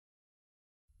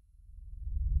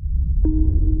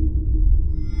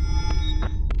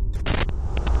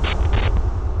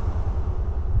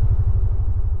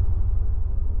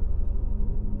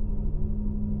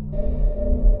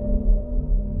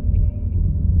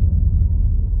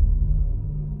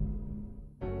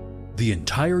The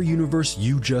entire universe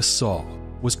you just saw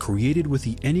was created with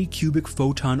the Anycubic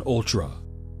Photon Ultra,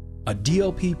 a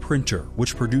DLP printer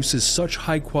which produces such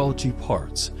high-quality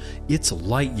parts, it's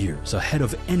light years ahead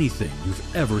of anything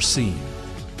you've ever seen.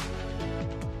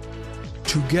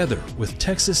 Together with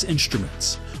Texas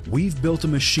Instruments, we've built a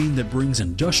machine that brings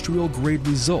industrial-grade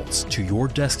results to your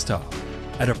desktop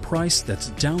at a price that's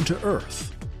down to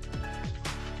earth.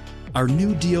 Our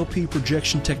new DLP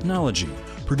projection technology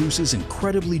produces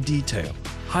incredibly detailed,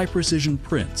 high-precision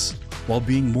prints while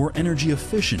being more energy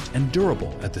efficient and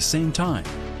durable at the same time.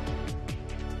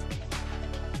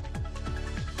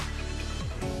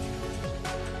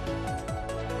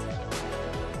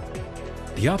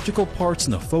 The optical parts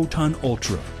in the Photon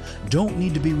Ultra don't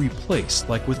need to be replaced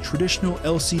like with traditional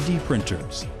LCD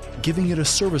printers, giving it a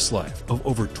service life of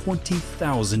over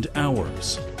 20,000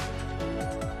 hours.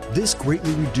 This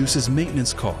greatly reduces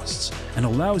maintenance costs and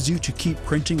allows you to keep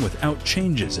printing without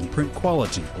changes in print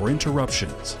quality or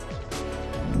interruptions.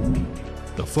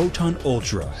 The Photon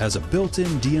Ultra has a built-in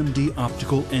DMD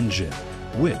optical engine,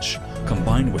 which,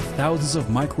 combined with thousands of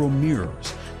micro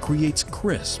mirrors, creates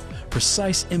crisp,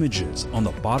 precise images on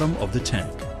the bottom of the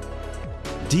tank.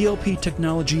 DLP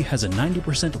technology has a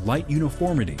 90% light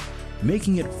uniformity,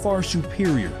 making it far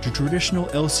superior to traditional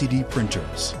LCD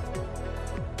printers.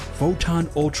 Photon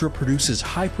Ultra produces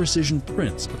high-precision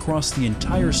prints across the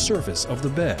entire surface of the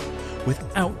bed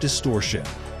without distortion.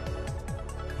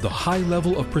 The high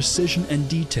level of precision and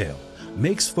detail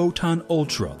makes Photon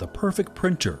Ultra the perfect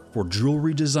printer for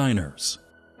jewelry designers.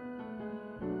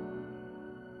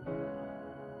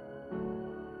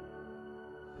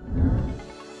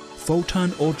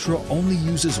 Photon Ultra only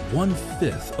uses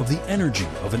 1/5 of the energy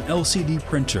of an LCD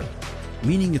printer,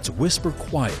 meaning it's whisper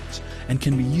quiet and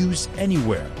can be used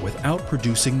anywhere without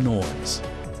producing noise.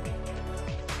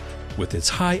 With its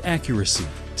high accuracy,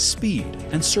 speed,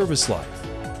 and service life,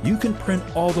 you can print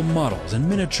all the models and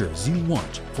miniatures you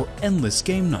want for endless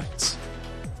game nights.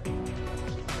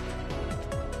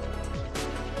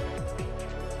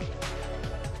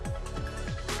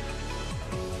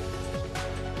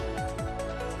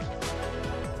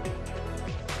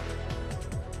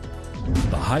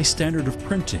 The high standard of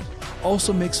printing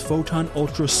also makes Photon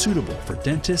Ultra suitable for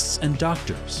dentists and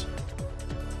doctors.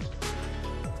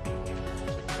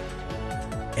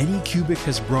 Anycubic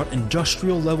has brought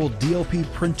industrial-level DLP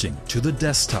printing to the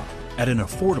desktop at an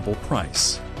affordable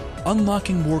price,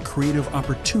 unlocking more creative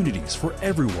opportunities for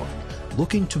everyone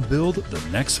looking to build the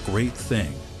next great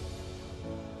thing.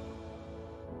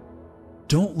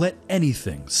 Don't let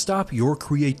anything stop your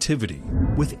creativity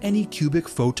with Anycubic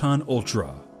Photon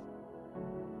Ultra.